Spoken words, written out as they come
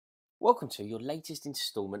Welcome to your latest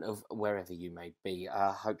instalment of Wherever You May Be.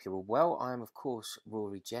 I hope you're all well. I am, of course,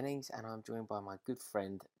 Rory Jennings, and I'm joined by my good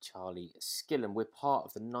friend Charlie Skillen. We're part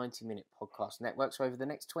of the 90-minute podcast network, so over the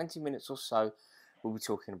next 20 minutes or so, we'll be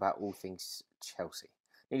talking about all things Chelsea.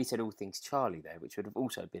 Nearly said all things Charlie there, which would have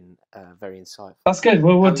also been very insightful. That's good.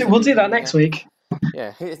 Well, we'll do that next week.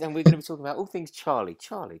 Yeah, and we're going to be talking about all things Charlie.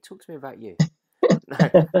 Charlie, talk to me about you.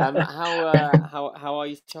 How are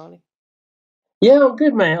you, Charlie? Yeah, I'm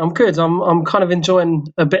good, mate. I'm good. I'm kind of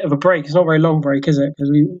enjoying a bit of a break. It's not a very long break, is it? Because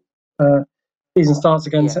season starts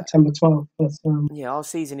again September 12th. But, our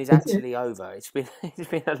season is actually over. It's been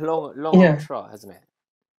a long trot, hasn't it?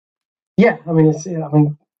 Yeah, I mean,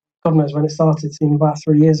 God knows when it started. It's been about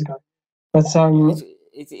 3 years ago. But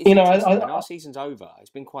it's when our season's over, it's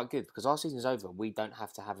been quite good because our season's over. We don't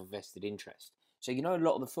have to have a vested interest. So a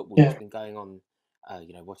lot of the football that's been going on.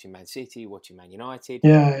 Watching Man City, watching Man United.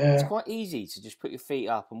 It's quite easy to just put your feet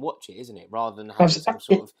up and watch it, isn't it? Rather than having some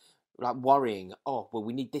sort of worrying. Oh, well,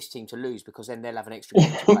 we need this team to lose because then they'll have an extra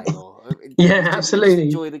game to play. Or absolutely. Just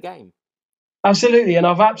enjoy the game. Absolutely, and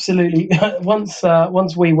I've absolutely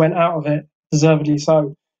once we went out of it, deservedly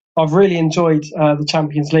so. I've really enjoyed the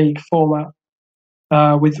Champions League format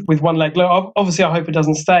with one leg. Look, obviously, I hope it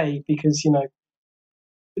doesn't stay because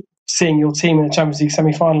seeing your team in the Champions League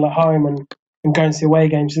semi-final at home and going to the away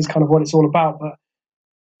games is kind of what it's all about. But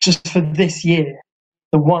just for this year,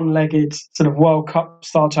 the one-legged sort of World Cup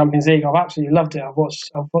style Champions League, I've absolutely loved it. I've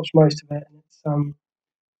watched most of it. And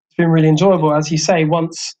it's been really enjoyable, as you say.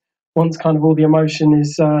 Once kind of all the emotion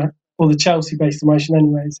is all the Chelsea-based emotion,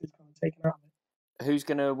 anyways, is kind of taken out of it. Who's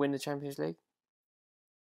going to win the Champions League?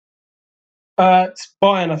 It's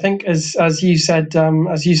Bayern, I think. As you said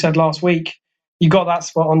last week, you got that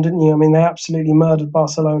spot on, didn't you? I mean, they absolutely murdered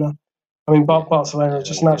Barcelona. I mean, Barcelona are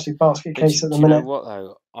just an absolute basket case at the minute. You know what,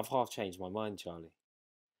 though? I've half changed my mind, Charlie.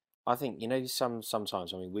 I think,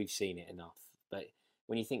 sometimes, I mean, we've seen it enough, but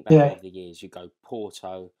when you think back over the years, you go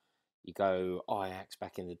Porto, you go Ajax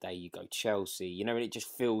back in the day, you go Chelsea, and it just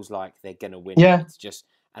feels like they're going to win. Yeah. It's just,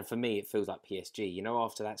 and for me, it feels like PSG,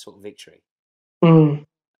 after that sort of victory. Mm.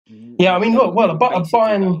 Yeah, I mean, look, a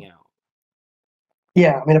Bayern...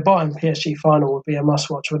 Yeah, I mean, a Bayern PSG final would be a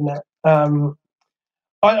must-watch, wouldn't it?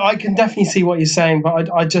 I can definitely see what you're saying, but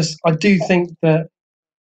I do think that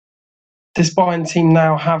this Bayern team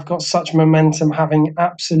now have got such momentum, having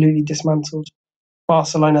absolutely dismantled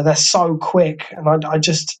Barcelona. They're so quick, and I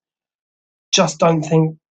just don't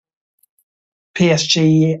think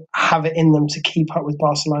PSG have it in them to keep up with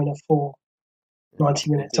Barcelona for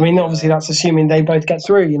 90 minutes. I mean, obviously that's assuming they both get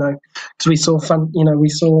through, because we saw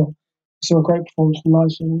a great performance from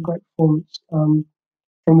Leipzig, a great performance from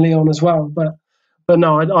Lyon as well, but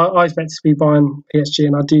no, I expect it to be Bayern PSG,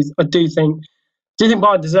 and I do think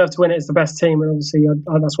Bayern deserve to win it. It's the best team, and obviously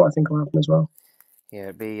that's what I think will happen as well. Yeah,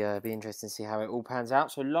 it'd be interesting to see how it all pans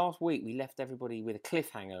out. So last week we left everybody with a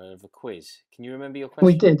cliffhanger of a quiz. Can you remember your question?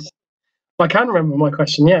 We did. I can remember my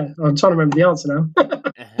question. Yeah, I'm trying to remember the answer now.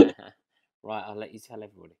 Right, I'll let you tell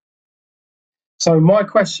everybody. So my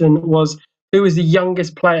question was, who is the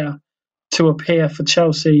youngest player to appear for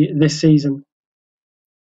Chelsea this season?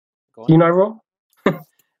 Do you know, Rob?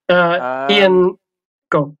 Ian,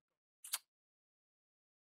 go on.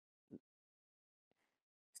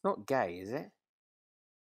 It's not Gay, is it?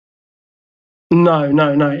 No.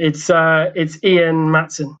 It's Ian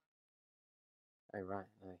Maatsen. Oh right,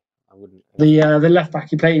 no, I wouldn't. The left back.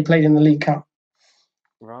 He played in the League Cup.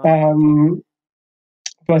 Right.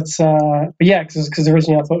 But yeah, because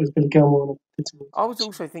originally I thought it was Billy Gilmour. I was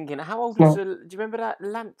also thinking, how old was? Do you remember that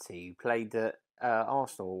Lamptey who played at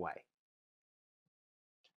Arsenal away?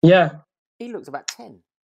 Yeah. He looked about 10.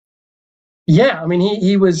 Yeah, I mean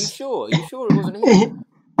he was. You sure it wasn't him?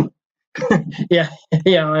 yeah,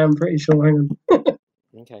 I am pretty sure. Hang on.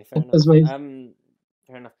 Okay, fair enough.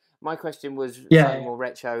 Fair enough. My question was slightly more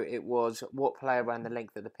retro. It was, what player ran the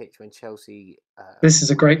length of the pitch when Chelsea... this is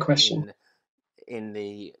a great question. In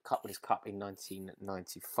the Winners' Cup in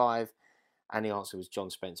 1995. And the answer was John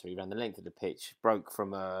Spencer. He ran the length of the pitch, broke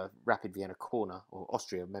from a Rapid Vienna corner, or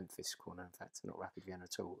Austria-Memphis corner, in fact, not Rapid Vienna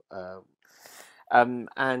at all.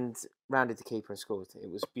 And rounded the keeper and scored.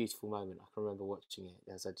 It was a beautiful moment. I can remember watching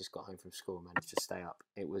it as I just got home from school and managed to stay up.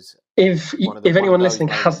 It was if anyone listening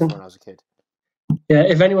hasn't... when I was a kid. Yeah,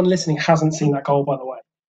 if anyone listening hasn't seen that goal, by the way,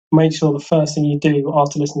 make sure the first thing you do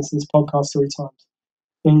after listening to this podcast 3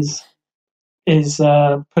 times is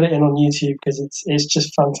put it in on YouTube, because it's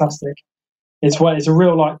just fantastic. It's a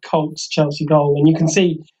real Colts Chelsea goal, and you can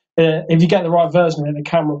see if you get the right version of it, the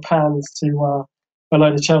camera pans to a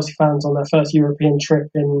load of Chelsea fans on their first European trip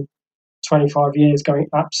in 25 years, going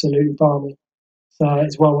absolutely balmy.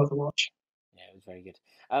 it's well worth a watch. Yeah, it was very good.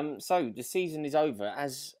 So the season is over,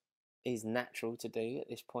 as is natural to do at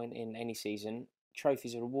this point in any season.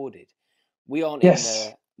 Trophies are awarded. We aren't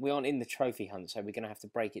in the trophy hunt, so we're going to have to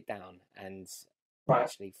break it down and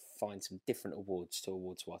actually find some different awards to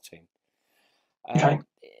award to our team. Okay.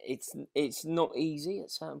 It's not easy at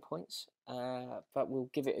certain points, but we'll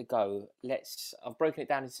give it a go. I've broken it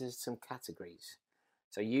down into some categories.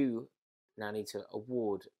 So you now need to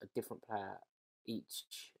award a different player each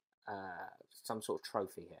some sort of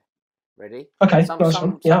trophy here. Ready? Okay. Some make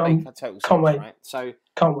a total sense, right? So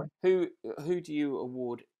can't wait. Who do you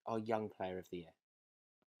award our young player of the year?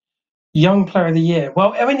 Young player of the year.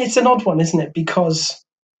 Well, I mean, it's an odd one, isn't it? Because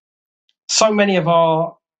so many of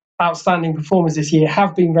our outstanding performers this year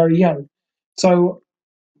have been very young. So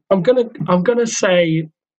I'm gonna say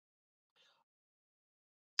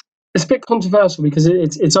it's a bit controversial because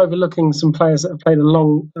it's overlooking some players that have played a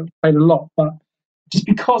lot, but just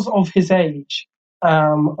because of his age,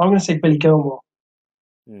 I'm going to say Billy Gilmour.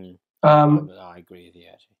 I agree with you,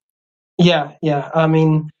 actually. Yeah. I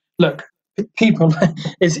mean, look, people,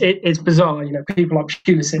 it's bizarre, people like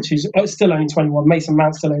Pulisic, who's still only 21, Mason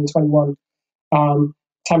Mount still only 21,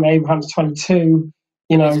 Tammy Abraham's 22.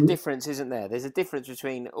 There's a difference, isn't there? There's a difference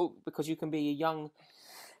between because you can be a young.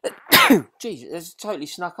 Jeez, it's totally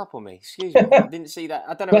snuck up on me. Excuse me, I didn't see that.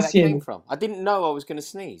 I don't know where that came from. I didn't know I was going to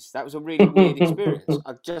sneeze. That was a really weird experience.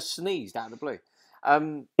 I just sneezed out of the blue.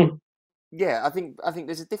 Yeah, I think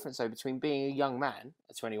there's a difference though between being a young man,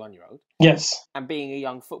 a 21-year-old, yes, and being a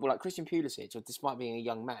young footballer. Like Christian Pulisic, despite being a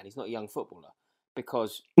young man, he's not a young footballer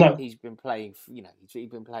because he's been playing. He's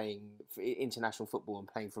been playing for international football and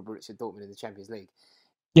playing for Borussia Dortmund in the Champions League.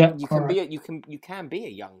 Yeah, you can be a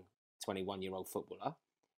young 21-year-old footballer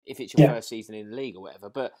if it's your first season in the league or whatever.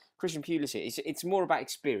 But Christian Pulisic, it's more about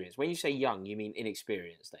experience. When you say young, you mean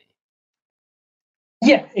inexperienced, don't you?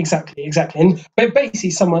 Yeah, exactly. And but basically,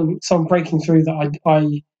 someone breaking through that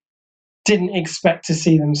I didn't expect to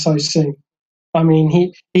see them so soon. I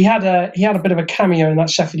mean, he had a bit of a cameo in that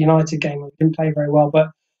Sheffield United game. He didn't play very well, but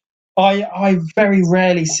I've very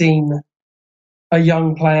rarely seen a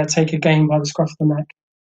young player take a game by the scruff of the neck,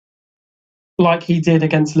 like he did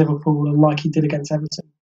against Liverpool and like he did against Everton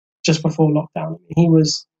just before lockdown. He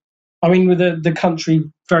was, I mean, with the country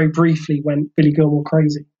very briefly went Billy Gilmour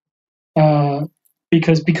crazy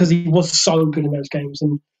because he was so good in those games,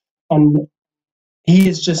 and he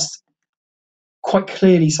is just quite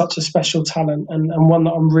clearly such a special talent and one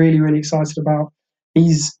that I'm really, really excited about.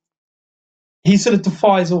 He sort of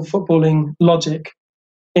defies all footballing logic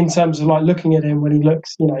in terms of like looking at him when he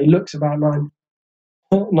looks about 9,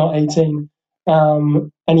 not 18.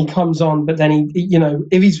 And he comes on, but then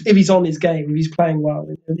if he's on his game, if he's playing well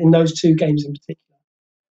in those 2 games in particular,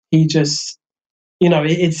 he just,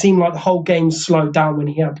 it seemed like the whole game slowed down when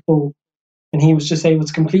he had the ball, and he was just able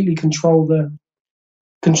to completely control the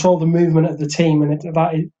movement of the team, and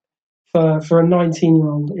for a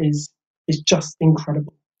 19-year-old is just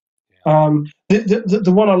incredible.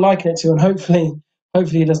 The one I liken it to, and hopefully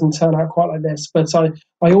it doesn't turn out quite like this, but I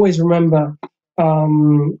always remember.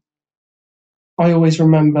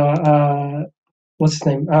 What's his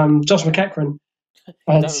name? Josh McEachran.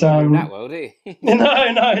 Don't remember him that well, do you? No.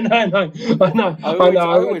 I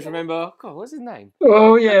always remember. God, what's his name?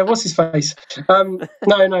 Oh yeah, what's his face?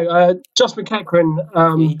 Josh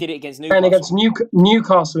McEachran. He did it against Newcastle. And against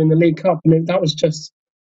Newcastle in the League Cup, and that was just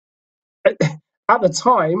at the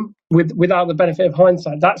time, without the benefit of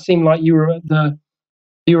hindsight, that seemed like you were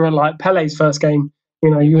like Pele's first game.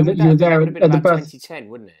 You were there at the birth. 2010,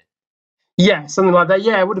 wouldn't it? Yeah, something like that.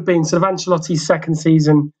 Yeah, it would have been sort of Ancelotti's second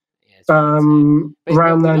season. Around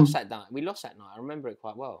then. We lost that night. I remember it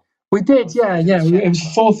quite well. We did, yeah. It was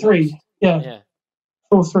 4-3. Yeah.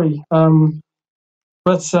 4-3.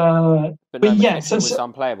 But yeah, he was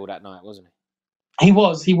unplayable that night, wasn't he? He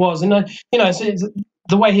was, and so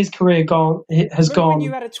the way his career has gone. When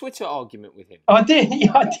you had a Twitter argument with him. I did.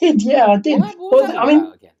 I did. What was that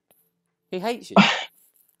about again? He hates you.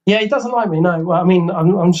 Yeah, he doesn't like me. No, well, I mean,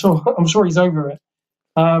 I'm sure he's over it.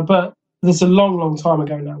 But there's a long, long time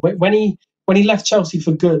ago now. When he left Chelsea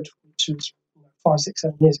for good, which was 5, 6,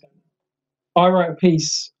 7 years ago, I wrote a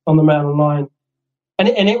piece on the Mail Online, and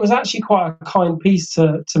it was actually quite a kind piece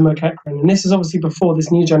to McEachran. And this is obviously before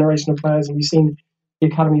this new generation of players, and we've seen the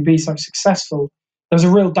academy be so successful. There was a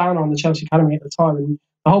real downer on the Chelsea academy at the time, and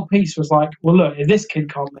the whole piece was like, well, look, if this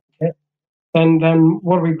kid can't make it, then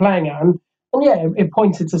what are we playing at? And yeah, it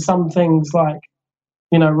pointed to some things like,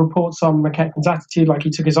 reports on McEachran's attitude, like he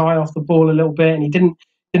took his eye off the ball a little bit, and he didn't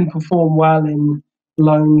perform well in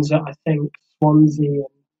loans at, I think, Swansea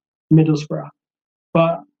and Middlesbrough.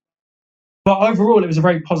 But but overall, it was a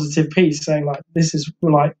very positive piece, saying like this is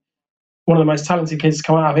like one of the most talented kids to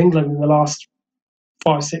come out of England in the last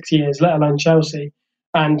 5-6 years, let alone Chelsea.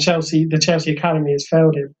 And the Chelsea academy has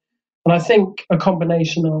failed him. And I think a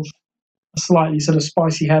combination of a slightly sort of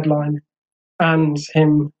spicy headline and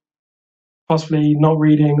him possibly not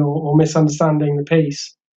reading or misunderstanding the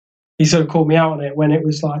piece, he sort of called me out on it when it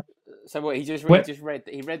was like. So what he read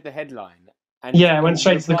the headline. And went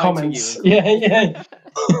straight to the comments. Yeah.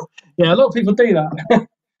 Yeah, a lot of people do that.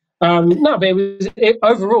 No, but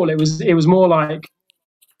overall it was more like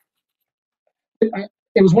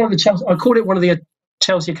it was one of the Chelsea. I called it one of the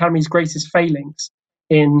Chelsea Academy's greatest failings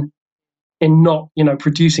in not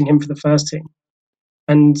producing him for the first team,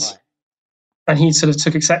 and he sort of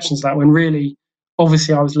took exception to that when really,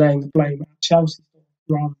 obviously, I was laying the blame at Chelsea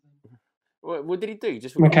rather than. What did he do?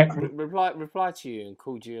 Just reply to you and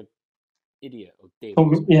called you an idiot or div?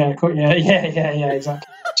 Yeah, exactly.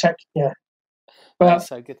 Check, yeah. But that's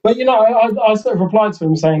so good. But I sort of replied to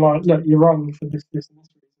him saying like, look, you're wrong for this and this reason.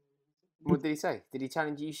 What did he say? Did he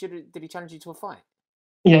challenge you? Did he challenge you to a fight?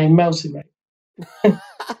 Yeah, in Melton, mate.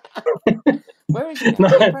 Where is he?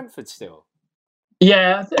 No. Brentford still?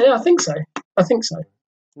 Yeah, I think so. I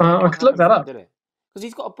could look that up. Because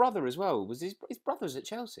he's got a brother as well. Was his brother's at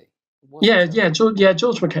Chelsea? Yeah, George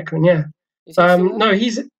McEachran. Yeah. No,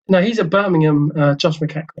 he's at Birmingham. Josh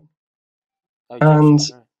McEachran. Oh,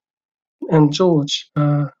 and George,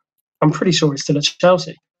 I'm pretty sure he's still at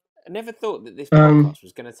Chelsea. I never thought that this podcast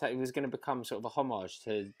was going to become sort of a homage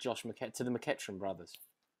to to the McEachran brothers.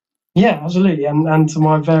 Yeah, absolutely, and to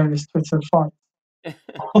my various Twitter fights.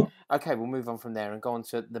 Okay, we'll move on from there and go on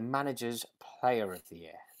to the manager's player of the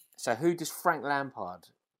year. So, who does Frank Lampard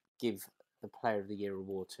give the player of the year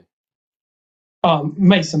award to?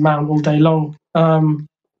 Mason Mount all day long.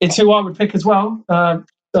 It's who I would pick as well. I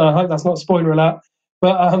hope that's not a spoiler alert,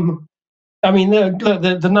 but I mean,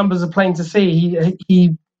 the numbers are plain to see.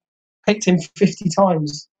 He picked him 50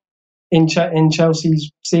 times in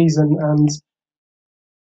Chelsea's season, and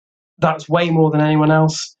that's way more than anyone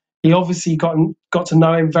else. He obviously got to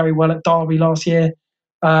know him very well at Derby last year,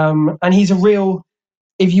 and he's a real.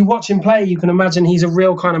 If you watch him play, you can imagine he's a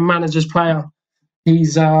real kind of manager's player.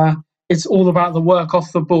 He's it's all about the work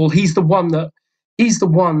off the ball. He's the one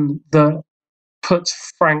that puts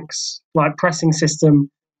Frank's like pressing system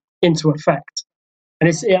into effect, and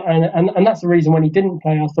and that's the reason when he didn't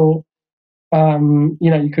play, I thought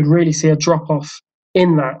you could really see a drop off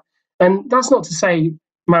in that. And that's not to say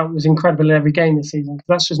Mount was incredible in every game this season, because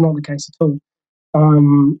that's just not the case at all.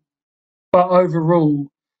 But overall,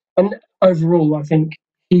 I think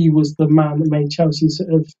he was the man that made Chelsea's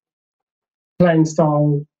sort of playing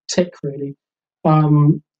style tick, really.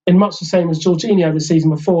 In much the same as Jorginho the season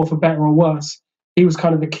before, for better or worse, he was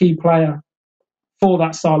kind of the key player for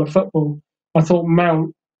that style of football. I thought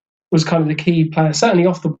Mount was kind of the key player, certainly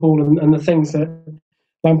off the ball and the things that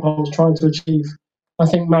Lampard was trying to achieve. I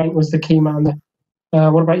think Mount was the key man there.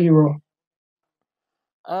 What about you, Roy?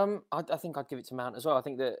 I think I'd give it to Mount as well. I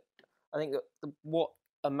think that what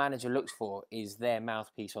a manager looks for is their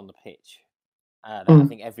mouthpiece on the pitch. I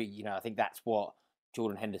think I think that's what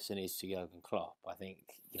Jordan Henderson is to Jurgen Klopp. I think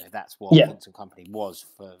that's what Vince & Company was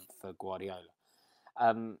for Guardiola.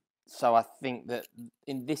 So I think that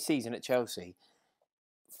in this season at Chelsea,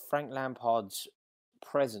 Frank Lampard's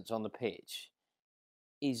presence on the pitch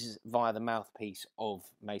is via the mouthpiece of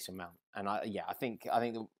Mason Mount, and I think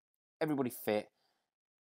that everybody fit.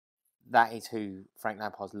 That is who Frank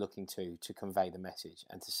Lampard's looking to convey the message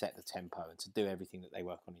and to set the tempo and to do everything that they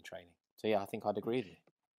work on in training. So I think I'd agree with you.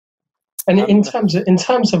 And in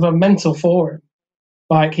terms of a mentor for him,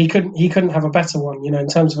 like he couldn't have a better one. In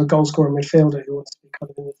terms of a goal scoring midfielder who wants to be kind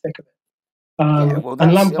of in the thick of it.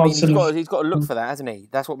 And Lampard he's got to look for that, hasn't he?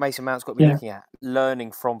 That's what Mason Mount's got to be looking at,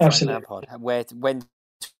 learning from Frank Lampard, when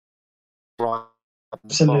box,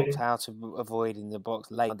 how to avoid in the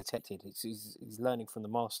box late undetected. He's learning from the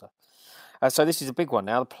master. So this is a big one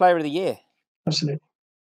now. The player of the year. Absolutely.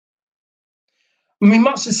 I mean,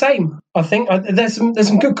 much the same. I think there's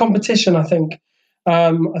some good competition. I think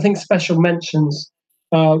special mentions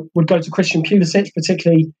would go to Christian Pulisic,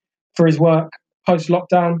 particularly for his work post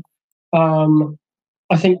lockdown.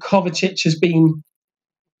 I think Kovacic has been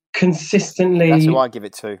consistently. That's who I give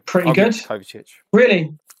it to. Pretty good. Kovacic.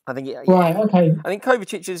 Really? I think. Right. Okay. I think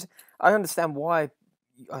Kovacic is. I understand why.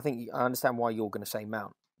 I understand why you're going to say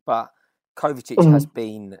Mount, but Kovacic has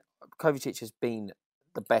been. Kovacic has been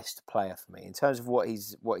the best player for me in terms of what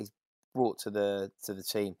he's brought to the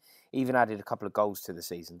team. He even added a couple of goals to the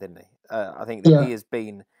season, didn't he? I think that he has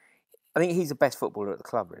been. I think he's the best footballer at the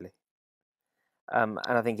club, really. And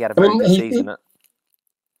I think he had a very good season.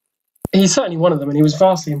 he's certainly one of them, and he was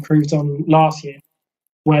vastly improved on last year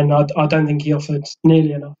when I don't think he offered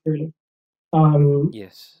nearly enough, really.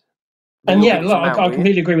 Yes. And yeah, look, I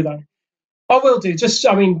completely agree with that. I will do. Just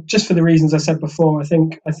for the reasons I said before. I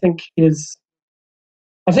think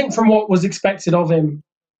from what was expected of him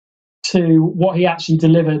to what he actually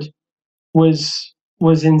delivered was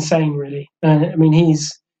insane, really. I mean,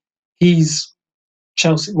 he's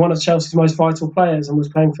Chelsea, one of Chelsea's most vital players, and was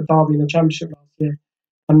playing for Derby in the Championship last year.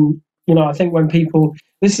 And I think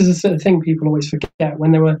this is the sort of thing people always forget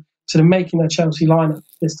when they were sort of making their Chelsea lineup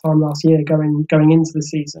this time last year, going into the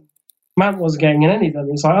season. Mount wasn't getting in any of them.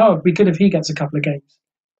 It's like, it'd be good if he gets a couple of games.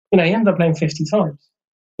 He ended up playing 50 times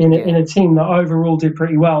in a team that overall did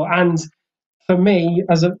pretty well. And for me,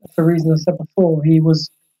 for reasons I said before, he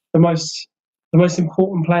was the most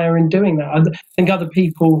important player in doing that. I think other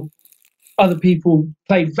people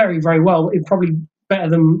played very, very well. It probably better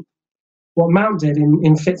than what Mount did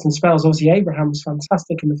in fits and spells. Obviously, Abraham was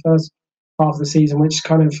fantastic in the first half of the season, which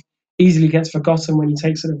kind of easily gets forgotten when you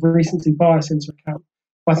take sort of recency bias into account.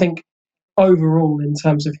 But I think overall, in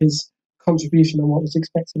terms of his contribution and what was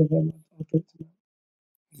expected of him, I'll give it to him.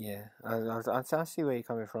 Yeah, I see where you're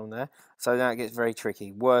coming from there. So now it gets very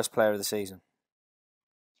tricky. Worst player of the season?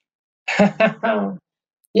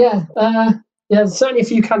 Yeah, there's certainly a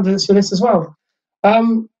few candidates for this as well.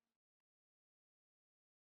 I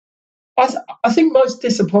think most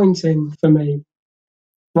disappointing for me,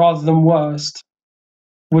 rather than worst,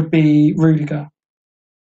 would be Rudiger.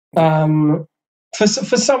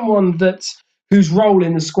 For someone whose role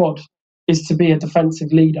in the squad is to be a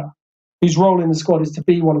defensive leader, whose role in the squad is to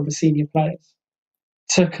be one of the senior players,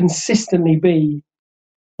 to consistently be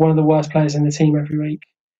one of the worst players in the team every week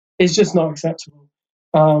is just not acceptable.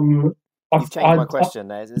 You've changed my question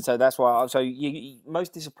there, so that's why. So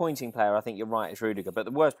most disappointing player, I think you're right, is Rudiger, but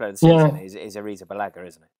the worst player of the season is Ariza Balaga,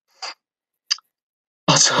 isn't it?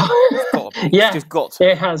 Yeah, just got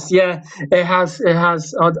to. It has. Yeah, it has.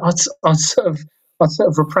 I'd sort of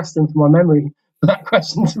repressed him from my memory for that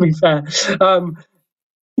question. To be fair,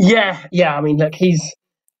 yeah. I mean, look, he's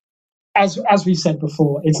as we said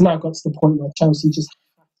before. It's now got to the point where Chelsea just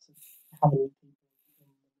have to have any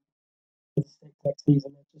people next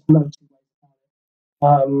season. There's just no two ways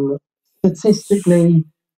about it. Statistically,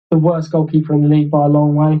 the worst goalkeeper in the league by a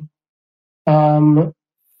long way,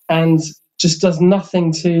 and just does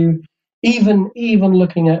nothing to even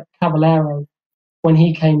looking at Caballero when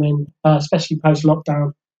he came in, especially post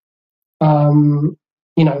lockdown.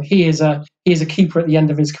 He is a keeper at the end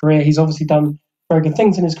of his career. He's obviously done very good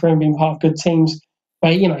things in his career and been part of good teams,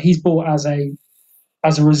 but he's bought as a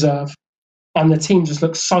reserve, and the team just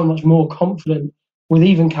looks so much more confident with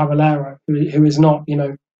even Caballero, who is not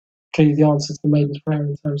clearly the answer to the Maiden's prayer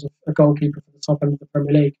in terms of a goalkeeper for the top end of the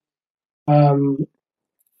Premier League.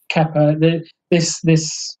 Kepa, this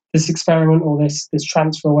experiment or this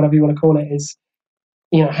transfer, or whatever you want to call it, is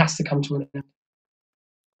has to come to an end.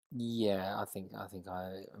 Yeah, I think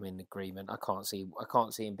I'm in agreement. I can't see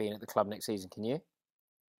him being at the club next season. Can you?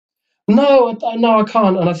 No, I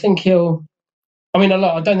can't. And I think he'll. I mean,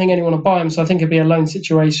 I don't think anyone will buy him, so I think it'd be a loan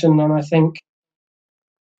situation. And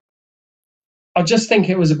I just think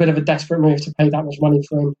it was a bit of a desperate move to pay that much money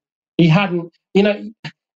for him. He hadn't.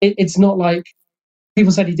 It's not like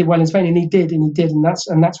people said he did well in Spain, and he did, and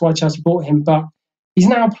that's why Chelsea bought him. But he's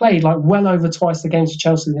now played like well over twice the games for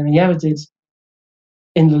Chelsea than he ever did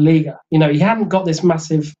in La Liga. He hadn't got this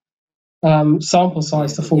massive sample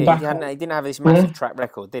size to fall back on. He didn't have this massive track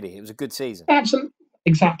record, did he? It was a good season.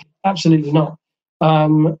 Absolutely not.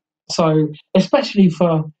 So especially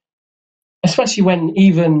when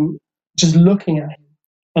even just looking at him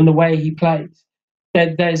and the way he plays,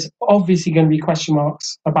 there's obviously going to be question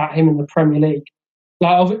marks about him in the Premier League.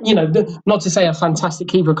 Like, not to say a fantastic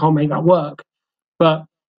keeper can't make that work, but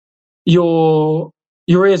your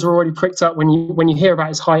ears are already pricked up when you hear about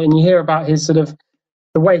his height and you hear about his sort of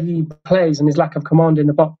the way he plays and his lack of command in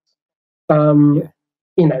the box.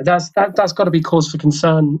 That's got to be cause for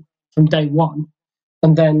concern from day one,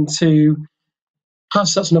 and then to have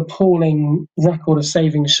such an appalling record of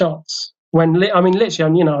saving shots. Literally,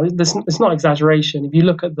 it's not exaggeration. If you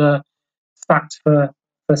look at the stats for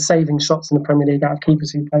saving shots in the Premier League out of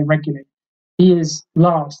keepers who play regularly, he is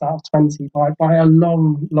last out of 20 by a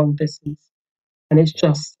long, long distance, and it's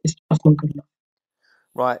just not good enough.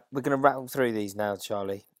 Right, we're going to rattle through these now,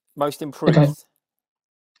 Charlie. Most improved. Okay.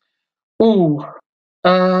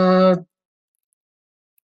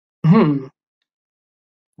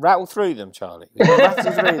 Rattle through them, Charlie.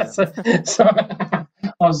 Rattle through them. Sorry.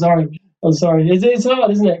 I'm sorry. It's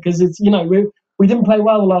hard, isn't it? Because it's we didn't play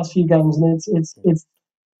well the last few games, and it's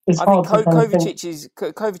it's I think hard to kind of think.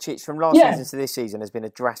 Kovacic from last season to this season has been a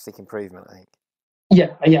drastic improvement, I think.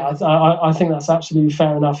 Yeah, I think that's absolutely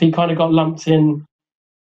fair enough. He kind of got lumped in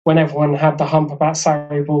when everyone had the hump about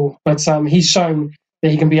Sarri Ball, but he's shown that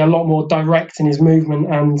he can be a lot more direct in his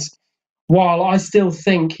movement. And while I still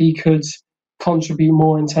think he could contribute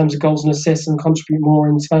more in terms of goals and assists and contribute more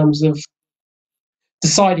in terms of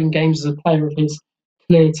deciding games as a player of his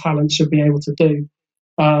clear talent should be able to do,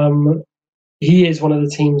 he is one of the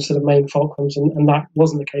team's sort of main fulcrums, and that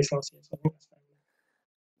wasn't the case last year. So I think that's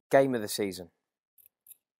fair. Game of the season?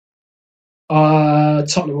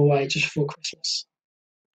 Tottenham away just before Christmas.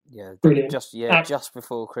 Yeah, brilliant. Just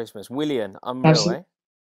before Christmas. Willian, unreal,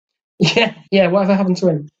 Yeah. Whatever happened to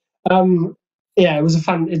him? It was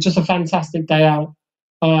just a fantastic day out.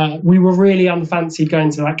 We were really unfancied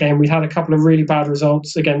going to that game. We'd had a couple of really bad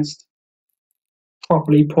results against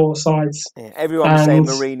properly poor sides. Yeah, everyone was saying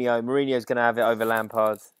Mourinho. Mourinho's going to have it over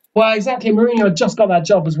Lampard. Well, exactly. Mourinho had just got that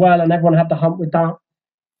job as well, and everyone had the hump with that.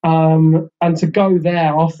 And to go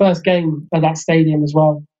there, our first game at that stadium as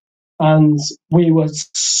well, and we were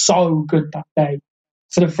so good that day.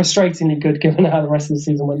 Sort of frustratingly good, given how the rest of the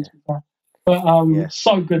season went. But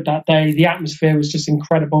so good that day. The atmosphere was just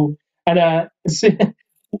incredible. And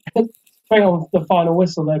bring on the final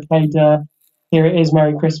whistle, they played "Here It Is,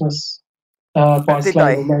 Merry Christmas" by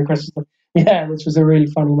Slade. Merry Christmas. Yeah, which was a really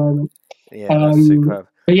funny moment. Yeah, that's superb.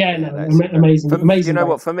 But amazing. Amazing. You know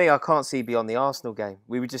what? For me, I can't see beyond the Arsenal game.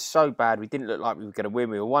 We were just so bad. We didn't look like we were going to win.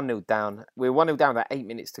 We were 1-0 down. We were 1-0 down about 8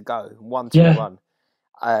 minutes to go. 1-2 run.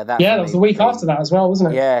 That was the week after that as well,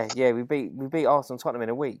 wasn't it? Yeah. We beat Arsenal Tottenham in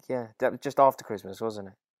a week. Yeah, that was just after Christmas, wasn't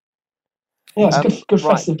it? Yeah, it's good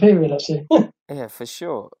festive period actually. Yeah, for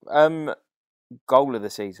sure. Goal of the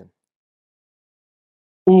season.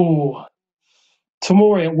 Ooh,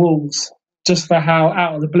 Tomori at Wolves. Just for how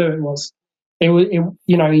out of the blue it was. It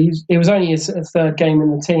was only his third game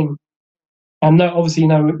in the team, and no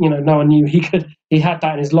one knew he had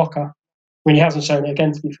that in his locker. I mean, he hasn't shown it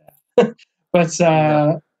again, to be fair. But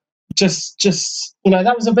just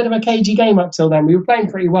that was a bit of a cagey game up till then. We were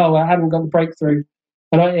playing pretty well. I hadn't got the breakthrough,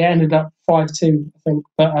 and it ended up 5-2, I think.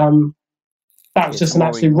 But that was just an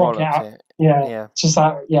absolute rocket out. Yeah, just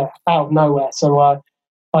out of nowhere. So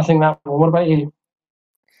I think that one. What about you?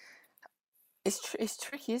 It's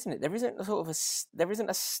tricky, isn't it? There isn't a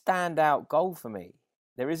standout goal for me.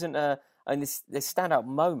 There isn't there's standout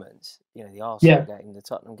moments. The Arsenal game, the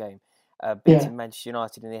Tottenham game, beating Manchester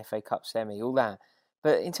United in the FA Cup semi, all that.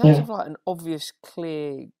 But in terms of like an obvious,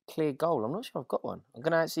 clear goal, I'm not sure I've got one. I'm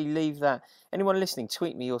going to actually leave that. Anyone listening,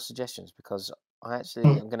 tweet me your suggestions because I'm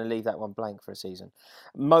going to leave that one blank for a season.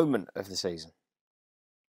 Moment of the season.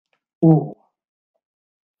 Ooh.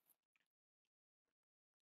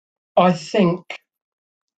 I think,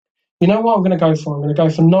 you know what I'm going to go for? I'm going to go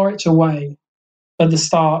for Norwich away at the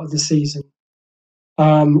start of the season.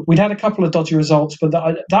 We'd had a couple of dodgy results, but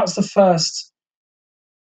that was the first.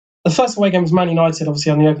 The first away game was Man United,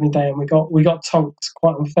 obviously on the opening day, and we got tonked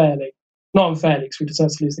quite unfairly. Not unfairly, because we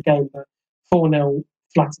deserved to lose the game, but 4-0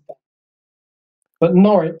 flattered them. But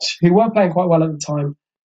Norwich, who were playing quite well at the time,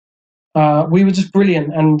 we were just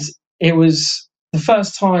brilliant, and it was the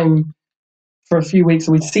first time for a few weeks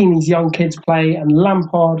that we'd seen these young kids play, and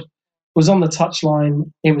Lampard was on the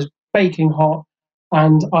touchline. It was baking hot,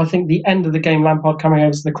 and I think the end of the game, Lampard coming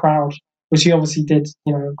over to the crowd, which he obviously did,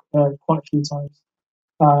 quite a few times,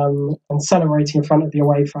 and celebrating in front of the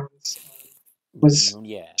away fans was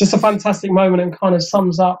just a fantastic moment, and kind of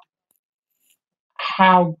sums up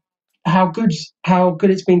how good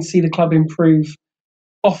it's been to see the club improve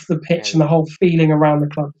off the pitch and the whole feeling around the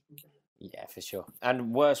club. Yeah, for sure.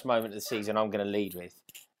 And worst moment of the season, I'm going to lead with,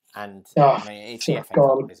 and it's the FA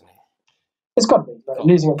Cup, isn't it? It's got to be.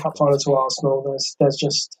 Losing a cup final to Arsenal, there's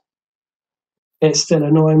just. It's still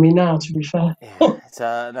annoying me now, to be fair.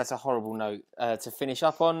 That's a horrible note to finish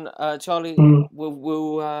up on. Charlie,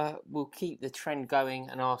 we'll keep the trend going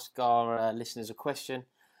and ask our listeners a question.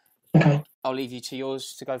 Okay. I'll leave you to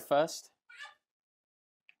yours to go first.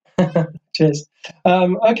 Cheers.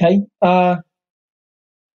 Okay.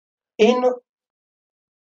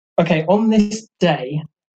 On this day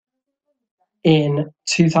in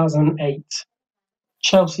 2008,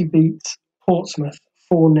 Chelsea beat Portsmouth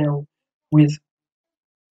 4-0 with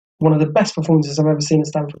one of the best performances I've ever seen at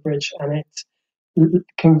Stamford Bridge, and it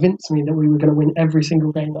convinced me that we were going to win every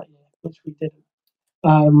single game that year, which we didn't.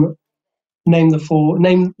 Name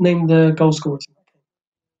the goal scorers.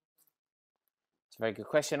 It's a very good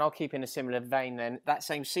question. I'll keep in a similar vein then. That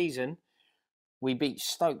same season, we beat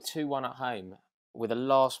Stoke 2-1 at home with a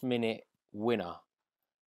last-minute winner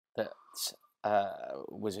that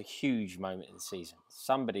was a huge moment in the season.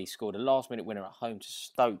 Somebody scored a last-minute winner at home to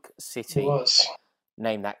Stoke City. It was.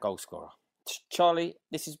 Name that goal scorer. Charlie,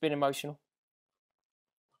 this has been emotional.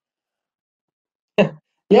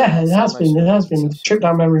 Yeah, it has been. It has been. Trip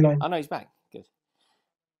down memory lane. I know he's back. Good.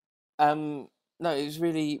 No, it was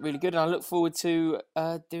really, really good, and I look forward to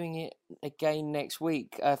doing it again next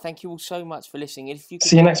week. Thank you all so much for listening. If you could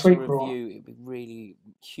see you next week, review, it'd be really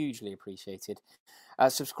hugely appreciated.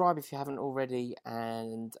 Subscribe if you haven't already,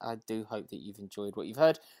 and I do hope that you've enjoyed what you've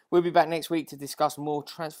heard. We'll be back next week to discuss more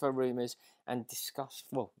transfer rumours and discuss.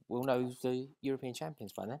 Well, we'll know the European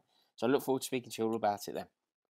champions by then. So I look forward to speaking to you all about it then.